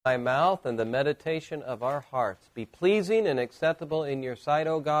Thy mouth and the meditation of our hearts be pleasing and acceptable in your sight,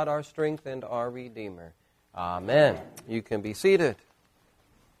 O God, our strength and our Redeemer. Amen. You can be seated.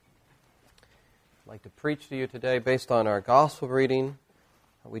 I'd like to preach to you today based on our gospel reading.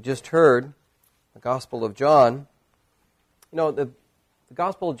 We just heard the Gospel of John. You know, the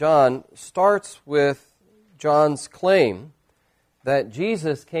Gospel of John starts with John's claim that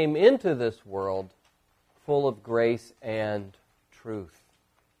Jesus came into this world full of grace and truth.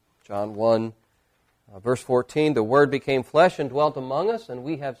 John 1, verse 14, the Word became flesh and dwelt among us, and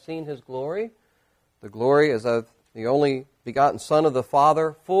we have seen His glory. The glory is of the only begotten Son of the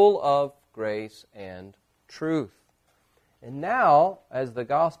Father, full of grace and truth. And now, as the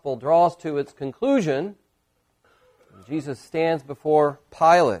gospel draws to its conclusion, Jesus stands before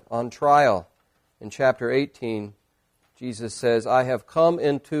Pilate on trial. In chapter 18, Jesus says, I have come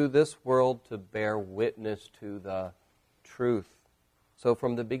into this world to bear witness to the truth. So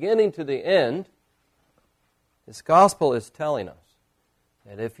from the beginning to the end, this gospel is telling us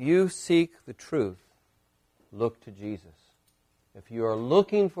that if you seek the truth, look to Jesus. If you are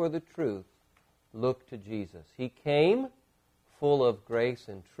looking for the truth, look to Jesus. He came full of grace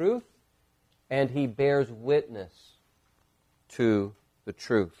and truth, and He bears witness to the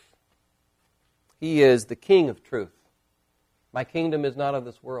truth. He is the King of truth. My kingdom is not of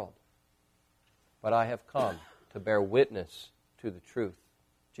this world, but I have come to bear witness to the truth,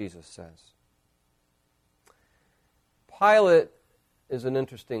 Jesus says. Pilate is an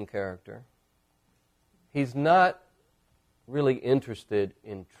interesting character. He's not really interested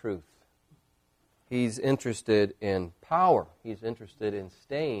in truth. He's interested in power. He's interested in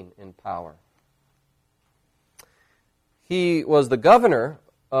staying in power. He was the governor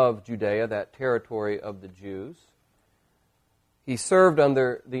of Judea, that territory of the Jews. He served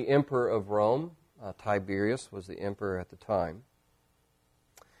under the emperor of Rome. Tiberius was the emperor at the time.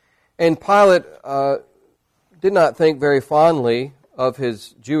 And Pilate did not think very fondly of his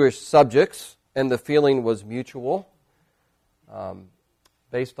Jewish subjects, and the feeling was mutual.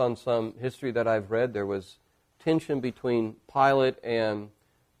 Based on some history that I've read, there was tension between Pilate and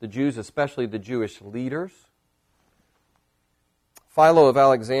the Jews, especially the Jewish leaders. Philo of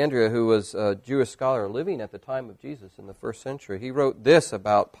Alexandria, who was a Jewish scholar living at the time of Jesus in the first century, he wrote this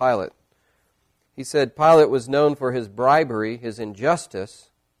about Pilate. He said, Pilate was known for his bribery, his injustice,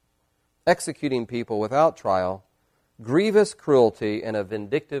 executing people without trial, grievous cruelty, and a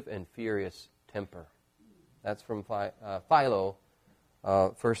vindictive and furious temper. That's from Philo,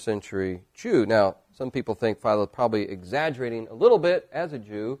 first century Jew. Now, some people think Philo is probably exaggerating a little bit as a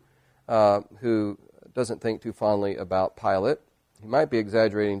Jew who doesn't think too fondly about Pilate. He might be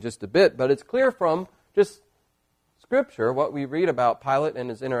exaggerating just a bit, but it's clear from just Scripture, what we read about Pilate and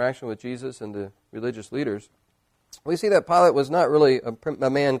his interaction with Jesus and the religious leaders. We see that Pilate was not really a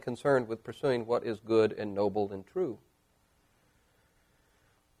man concerned with pursuing what is good and noble and true.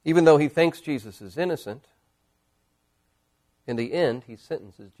 Even though he thinks Jesus is innocent, in the end, he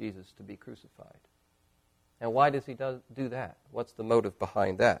sentences Jesus to be crucified. And why does he do that? What's the motive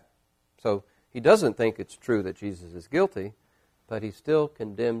behind that? So he doesn't think it's true that Jesus is guilty, but he still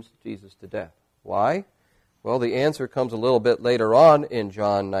condemns Jesus to death. Why? Well, the answer comes a little bit later on in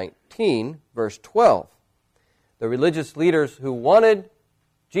John 19, verse 12. The religious leaders who wanted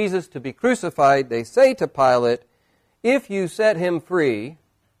Jesus to be crucified, they say to Pilate, if you set him free,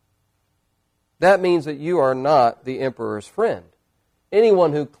 that means that you are not the emperor's friend.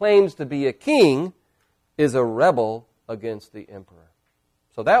 Anyone who claims to be a king is a rebel against the emperor.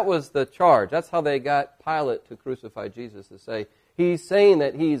 So that was the charge. That's how they got Pilate to crucify Jesus, to say, he's saying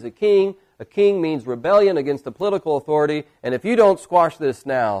that he's a king. A king means rebellion against the political authority, and if you don't squash this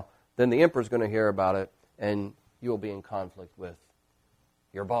now, then the emperor's going to hear about it, and you'll be in conflict with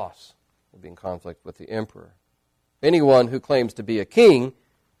your boss. You'll be in conflict with the emperor. Anyone who claims to be a king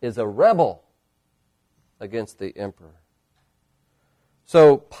is a rebel against the emperor.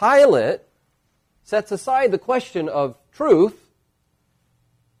 So Pilate sets aside the question of truth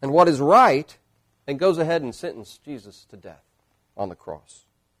and what is right and goes ahead and sentences Jesus to death on the cross.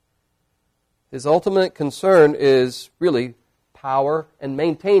 His ultimate concern is really power and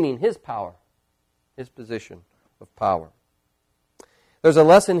maintaining his power, his position of power. There's a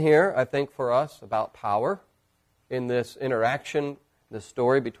lesson here, I think, for us about power in this interaction, this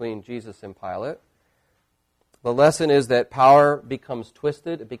story between Jesus and Pilate. The lesson is that power becomes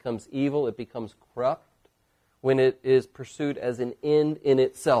twisted, it becomes evil, it becomes corrupt when it is pursued as an end in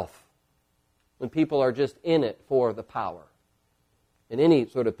itself. When people are just in it for the power, in any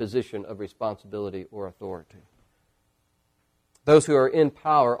sort of position of responsibility or authority. Those who are in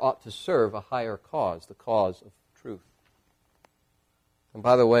power ought to serve a higher cause, the cause of truth. And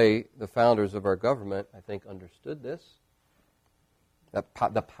by the way, the founders of our government, I think, understood this. That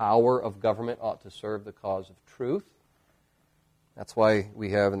the power of government ought to serve the cause of truth. That's why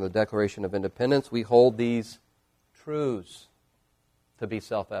we have in the Declaration of Independence, we hold these truths to be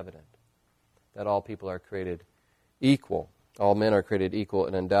self-evident. That all people are created equal. All men are created equal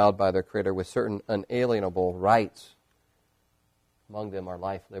and endowed by their Creator with certain unalienable rights. Among them are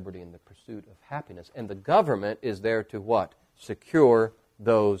life, liberty, and the pursuit of happiness. And the government is there to what? Secure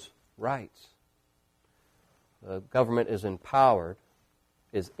those rights. The government is in power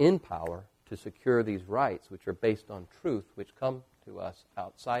to secure these rights, which are based on truth, which come to us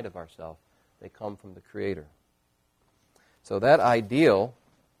outside of ourselves. They come from the Creator. So that ideal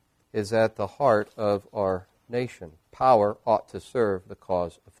is at the heart of our nation. Power ought to serve the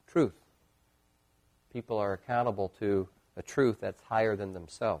cause of truth. People are accountable to a truth that's higher than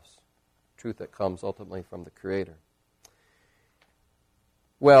themselves, truth that comes ultimately from the Creator.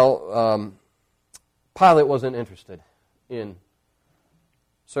 Well, Pilate wasn't interested in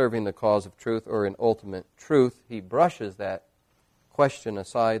serving the cause of truth or in ultimate truth. He brushes that question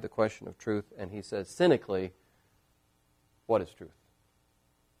aside, the question of truth, and he says cynically, what is truth?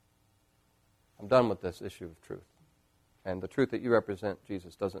 I'm done with this issue of truth. And the truth that you represent,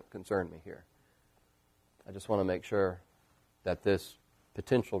 Jesus, doesn't concern me here. I just want to make sure that this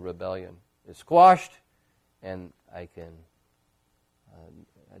potential rebellion is squashed, and I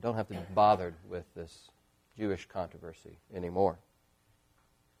don't have to be bothered with this Jewish controversy anymore.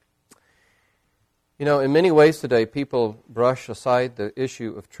 You know, in many ways today, people brush aside the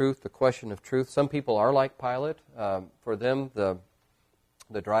issue of truth, the question of truth. Some people are like Pilate. For them, the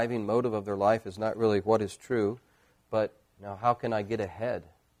driving motive of their life is not really what is true, but now how can I get ahead?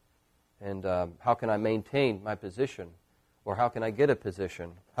 And how can I maintain my position? Or how can I get a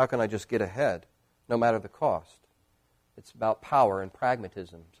position? How can I just get ahead, no matter the cost? It's about power and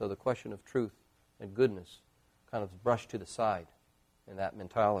pragmatism. So the question of truth and goodness kind of brushed to the side in that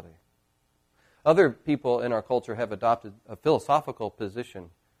mentality. Other people in our culture have adopted a philosophical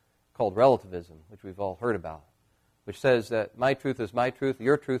position called relativism, which we've all heard about, which says that my truth is my truth,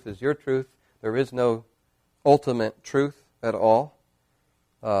 your truth is your truth. There is no ultimate truth at all.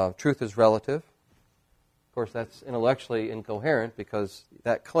 Truth is relative. Of course, that's intellectually incoherent because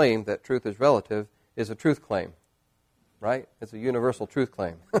that claim that truth is relative is a truth claim, right? It's a universal truth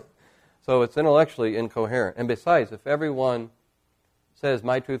claim. So it's intellectually incoherent. And besides, if everyone says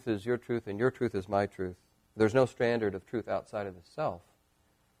my truth is your truth and your truth is my truth, there's no standard of truth outside of the self,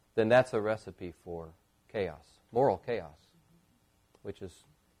 then that's a recipe for chaos, moral chaos, which is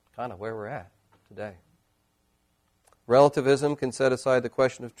kind of where we're at today. Relativism can set aside the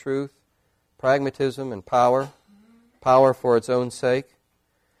question of truth, pragmatism and power for its own sake.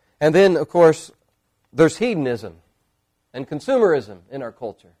 And then, of course, there's hedonism and consumerism in our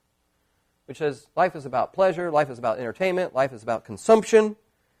culture, which says life is about pleasure, life is about entertainment, life is about consumption,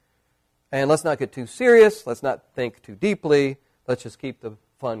 and let's not get too serious, let's not think too deeply, let's just keep the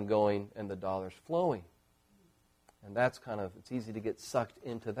fun going and the dollars flowing. And that's it's easy to get sucked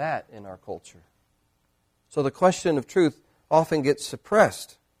into that in our culture. So the question of truth often gets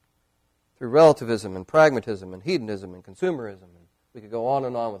suppressed through relativism and pragmatism and hedonism and consumerism. And we could go on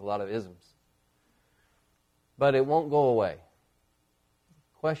and on with a lot of isms. But it won't go away.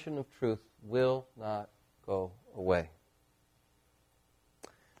 The question of truth will not go away.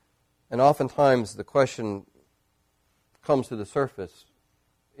 And oftentimes the question comes to the surface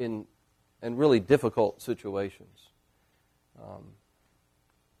in really difficult situations.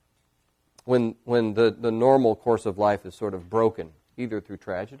 When the normal course of life is sort of broken, either through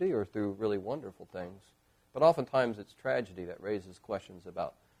tragedy or through really wonderful things. But oftentimes it's tragedy that raises questions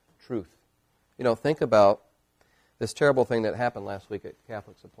about truth. You know, think about this terrible thing that happened last week at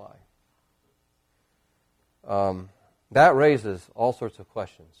Catholic Supply. That raises all sorts of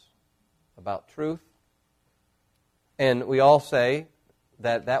questions about truth. And we all say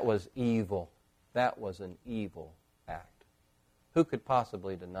that was evil. That was an evil act. Who could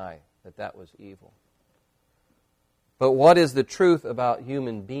possibly deny that was evil? But what is the truth about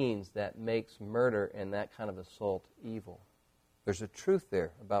human beings that makes murder and that kind of assault evil? There's a truth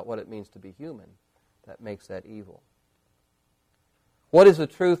there about what it means to be human that makes that evil. What is the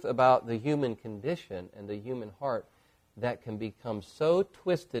truth about the human condition and the human heart that can become so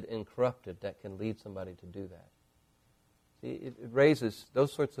twisted and corrupted that can lead somebody to do that? See, it raises,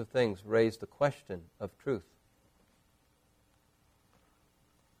 those sorts of things raise the question of truth.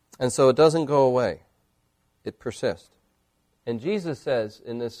 And so it doesn't go away. It persists. And Jesus says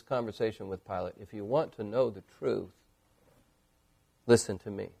in this conversation with Pilate, if you want to know the truth, listen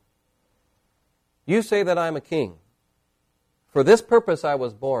to me. You say that I'm a king. For this purpose I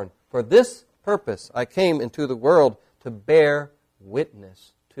was born. For this purpose I came into the world, to bear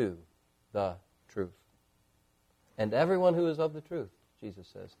witness to the truth. And everyone who is of the truth, Jesus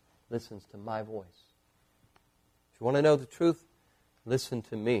says, listens to my voice. If you want to know the truth, listen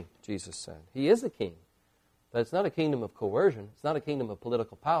to me, Jesus said. He is a king, but it's not a kingdom of coercion. It's not a kingdom of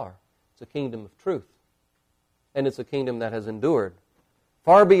political power. It's a kingdom of truth. And it's a kingdom that has endured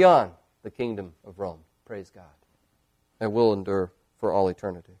far beyond the kingdom of Rome. Praise God. And will endure for all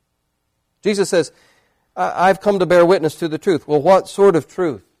eternity. Jesus says, I've come to bear witness to the truth. Well, what sort of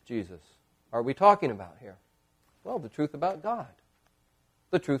truth, Jesus, are we talking about here? Well, the truth about God.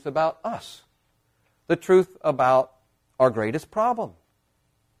 The truth about us. The truth about our greatest problem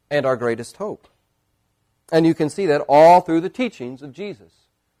and our greatest hope. And you can see that all through the teachings of Jesus.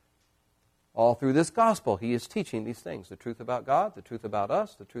 All through this gospel, he is teaching these things. The truth about God, the truth about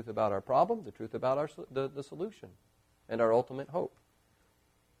us, the truth about our problem, the truth about the solution, and our ultimate hope.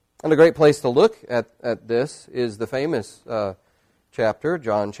 And a great place to look at this is the famous chapter,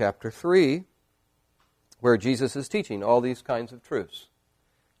 John chapter 3, where Jesus is teaching all these kinds of truths.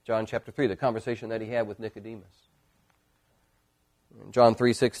 John chapter 3, the conversation that he had with Nicodemus. In John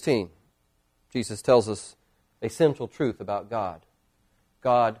 3:16, Jesus tells us a central truth about God.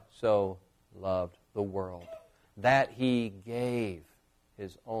 God so loved the world that he gave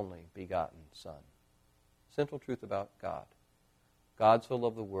his only begotten Son. Central truth about God. God so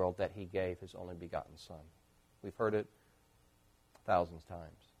loved the world that he gave his only begotten Son. We've heard it thousands of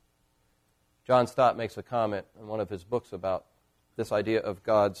times. John Stott makes a comment in one of his books about this idea of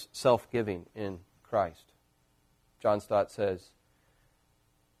God's self-giving in Christ. John Stott says,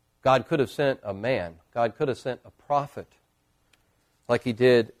 God could have sent a man, God could have sent a prophet like he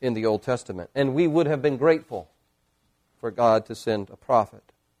did in the Old Testament, and we would have been grateful for God to send a prophet.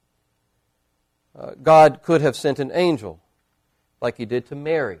 God could have sent an angel like he did to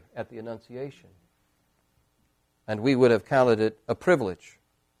Mary at the Annunciation, and we would have counted it a privilege.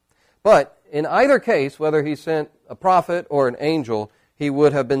 But in either case, whether he sent a prophet or an angel, he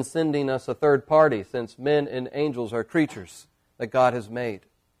would have been sending us a third party, since men and angels are creatures that God has made.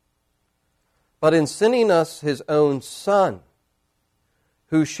 But in sending us his own Son,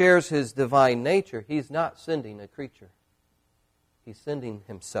 who shares his divine nature, he's not sending a creature. He's sending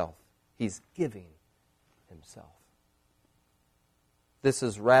himself. He's giving himself. This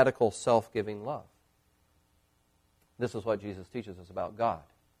is radical self-giving love. This is what Jesus teaches us about God.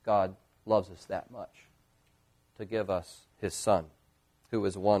 God loves us that much to give us his Son, who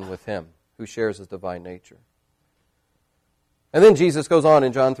is one with him, who shares his divine nature. And then Jesus goes on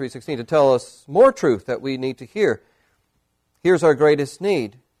in John 3:16 to tell us more truth that we need to hear. Here's our greatest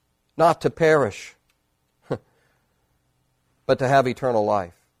need, not to perish, but to have eternal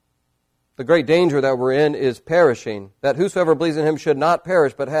life. The great danger that we're in is perishing, that whosoever believes in him should not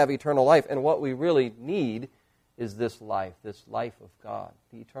perish, but have eternal life. And what we really need is this life of God,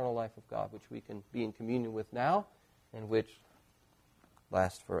 the eternal life of God, which we can be in communion with now and which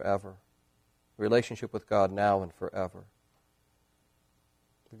lasts forever. Relationship with God now and forever.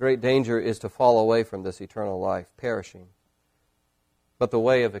 The great danger is to fall away from this eternal life, perishing. But the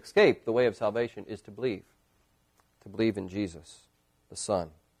way of escape, the way of salvation, is to believe in Jesus, the Son,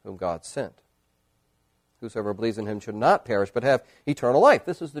 whom God sent. Whosoever believes in him should not perish, but have eternal life.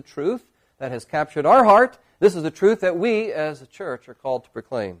 This is the truth that has captured our heart. This is the truth that we, as a church, are called to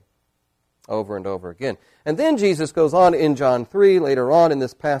proclaim over and over again. And then Jesus goes on in John 3, later on in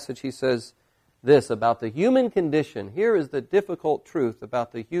this passage, he says this about the human condition. Here is the difficult truth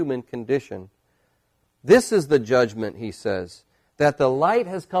about the human condition. This is the judgment, he says, that the light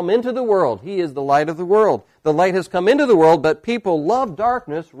has come into the world. He is the light of the world. The light has come into the world, but people love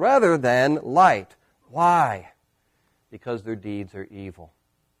darkness rather than light. Why? Because their deeds are evil.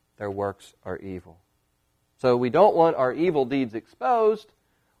 Their works are evil. So we don't want our evil deeds exposed.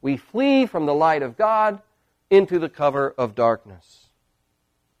 We flee from the light of God into the cover of darkness.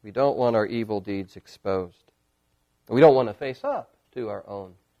 We don't want our evil deeds exposed. We don't want to face up to our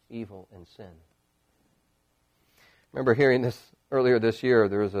own evil and sin. I remember hearing this earlier this year.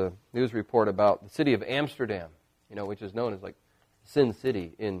 There was a news report about the city of Amsterdam, which is known as like Sin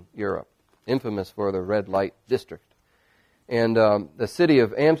City in Europe, infamous for the red light district. And the city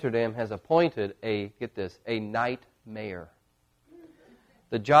of Amsterdam has appointed a night mayor.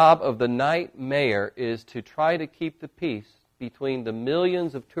 The job of the night mayor is to try to keep the peace between the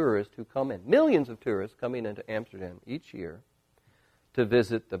millions of tourists who come in. Millions of tourists coming into Amsterdam each year to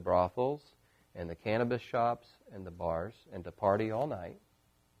visit the brothels and the cannabis shops and the bars and to party all night.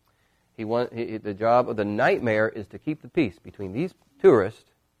 The job of the night mayor is to keep the peace between these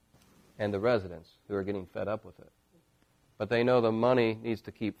tourists and the residents who are getting fed up with it. but they know the money needs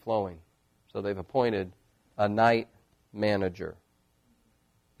to keep flowing. So they've appointed a night manager.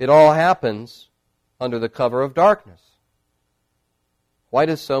 It all happens under the cover of darkness. Why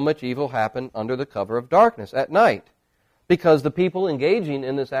does so much evil happen under the cover of darkness at night? Because the people engaging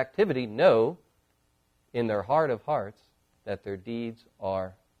in this activity know in their heart of hearts that their deeds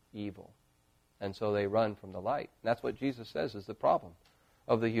are evil. And so they run from the light. And that's what Jesus says is the problem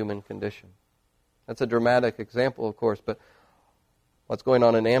of the human condition. That's a dramatic example, of course, but what's going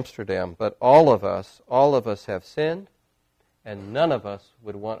on in Amsterdam. But all of us have sinned, and none of us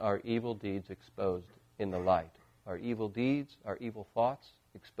would want our evil deeds exposed in the light. Our evil deeds, our evil thoughts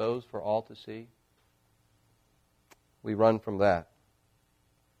exposed for all to see. We run from that.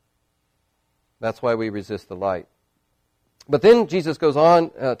 That's why we resist the light. But then Jesus goes on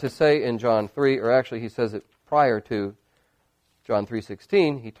to say in John 3, or actually he says it prior to John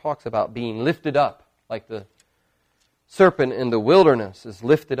 3:16, he talks about being lifted up, like the serpent in the wilderness is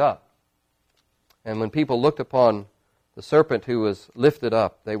lifted up. And when people looked upon the serpent who was lifted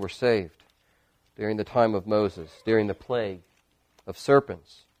up, they were saved during the time of Moses, during the plague of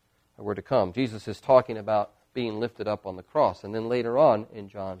serpents that were to come. Jesus is talking about being lifted up on the cross. And then later on in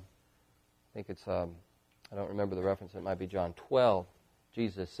John, I think it's, I don't remember the reference, it might be John 12,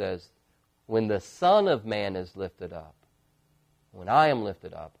 Jesus says, when the Son of Man is lifted up, when I am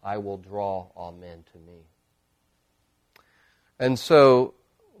lifted up, I will draw all men to me. And so,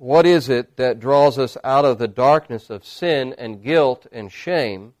 what is it that draws us out of the darkness of sin and guilt and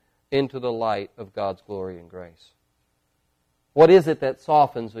shame into the light of God's glory and grace? What is it that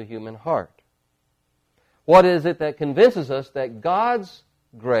softens a human heart? What is it that convinces us that God's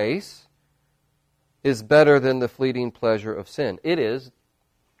grace is better than the fleeting pleasure of sin? It is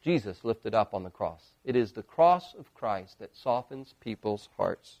Jesus lifted up on the cross. It is the cross of Christ that softens people's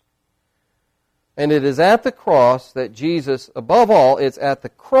hearts. And it is at the cross that Jesus, above all, it's at the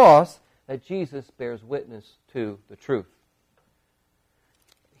cross that Jesus bears witness to the truth.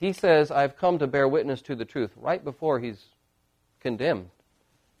 He says, I've come to bear witness to the truth, right before he's condemned.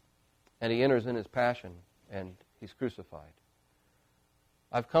 And he enters in his passion, and he's crucified.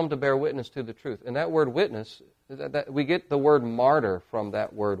 I've come to bear witness to the truth. And that word witness, we get the word martyr from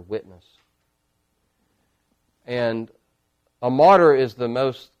that word witness. And a martyr is the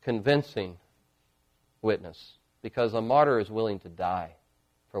most convincing witness, because a martyr is willing to die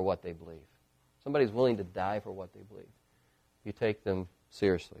for what they believe. Somebody's willing to die for what they believe. You take them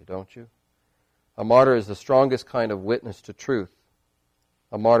seriously, don't you? A martyr is the strongest kind of witness to truth.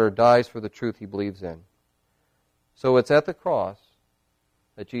 A martyr dies for the truth he believes in. So it's at the cross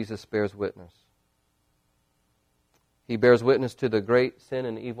that Jesus bears witness. He bears witness to the great sin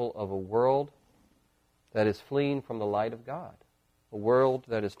and evil of a world that is fleeing from the light of God, a world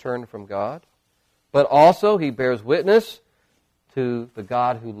that is turned from God. But also he bears witness to the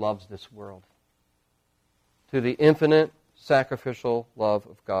God who loves this world, to the infinite sacrificial love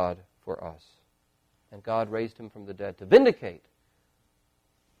of God for us. And God raised him from the dead to vindicate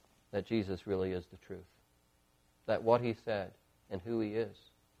that Jesus really is the truth, that what he said and who he is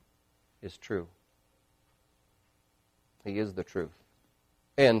true. He is the truth.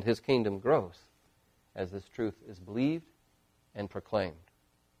 And his kingdom grows as this truth is believed and proclaimed.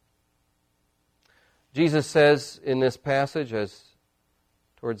 Jesus says in this passage, as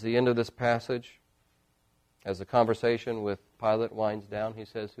towards the end of this passage, as the conversation with Pilate winds down, he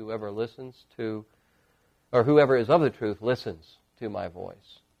says, whoever listens to, or whoever is of the truth, listens to my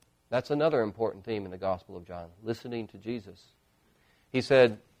voice. That's another important theme in the Gospel of John, listening to Jesus. He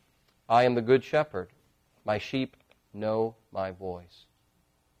said, I am the good shepherd. My sheep know my voice,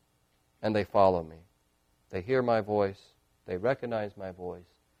 and they follow me. They hear my voice, they recognize my voice,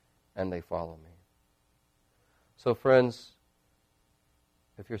 and they follow me. So friends,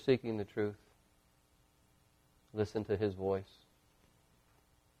 if you're seeking the truth, listen to his voice.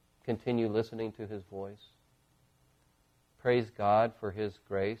 Continue listening to his voice. Praise God for his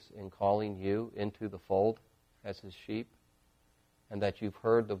grace in calling you into the fold as his sheep, and that you've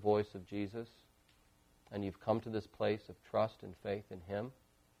heard the voice of Jesus, and you've come to this place of trust and faith in him.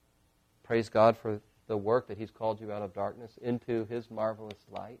 Praise God for the work that he's called you out of darkness into his marvelous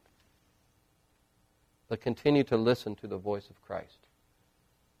light. But continue to listen to the voice of Christ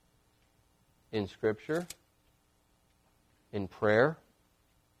in Scripture, in prayer.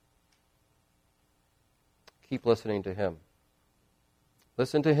 Keep listening to him.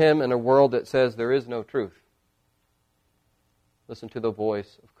 Listen to him in a world that says there is no truth. Listen to the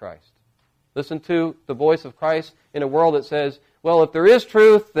voice of Christ. Listen to the voice of Christ in a world that says, well, if there is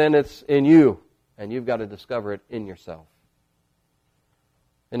truth, then it's in you, and you've got to discover it in yourself.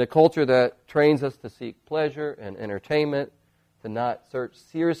 In a culture that trains us to seek pleasure and entertainment, to not search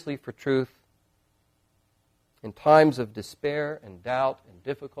seriously for truth, in times of despair and doubt and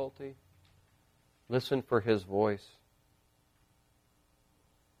difficulty, listen for His voice.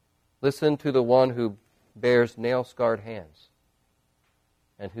 Listen to the one who bears nail-scarred hands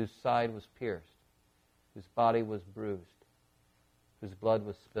and whose side was pierced, whose body was bruised, whose blood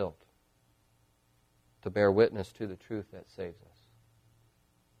was spilt, to bear witness to the truth that saves us.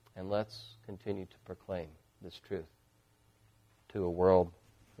 And let's continue to proclaim this truth to a world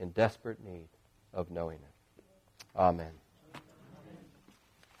in desperate need of knowing it. Amen.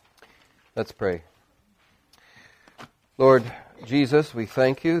 Let's pray. Lord Jesus, we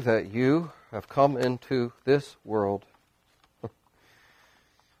thank you that you have come into this world,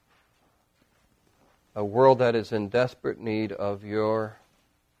 a world that is in desperate need of your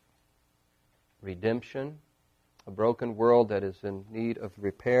redemption, a broken world that is in need of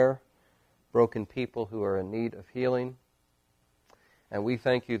repair, broken people who are in need of healing. And we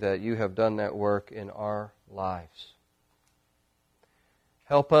thank you that you have done that work in our lives.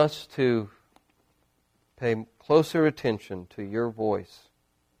 Help us to pay closer attention to your voice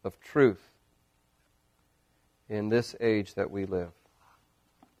of truth in this age that we live.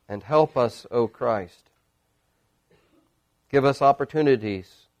 And help us, O Christ. Give us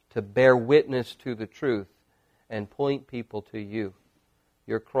opportunities to bear witness to the truth and point people to you,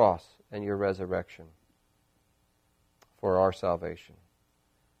 your cross and your resurrection for our salvation.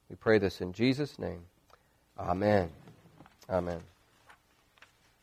 We pray this in Jesus' name. Amen. Amen.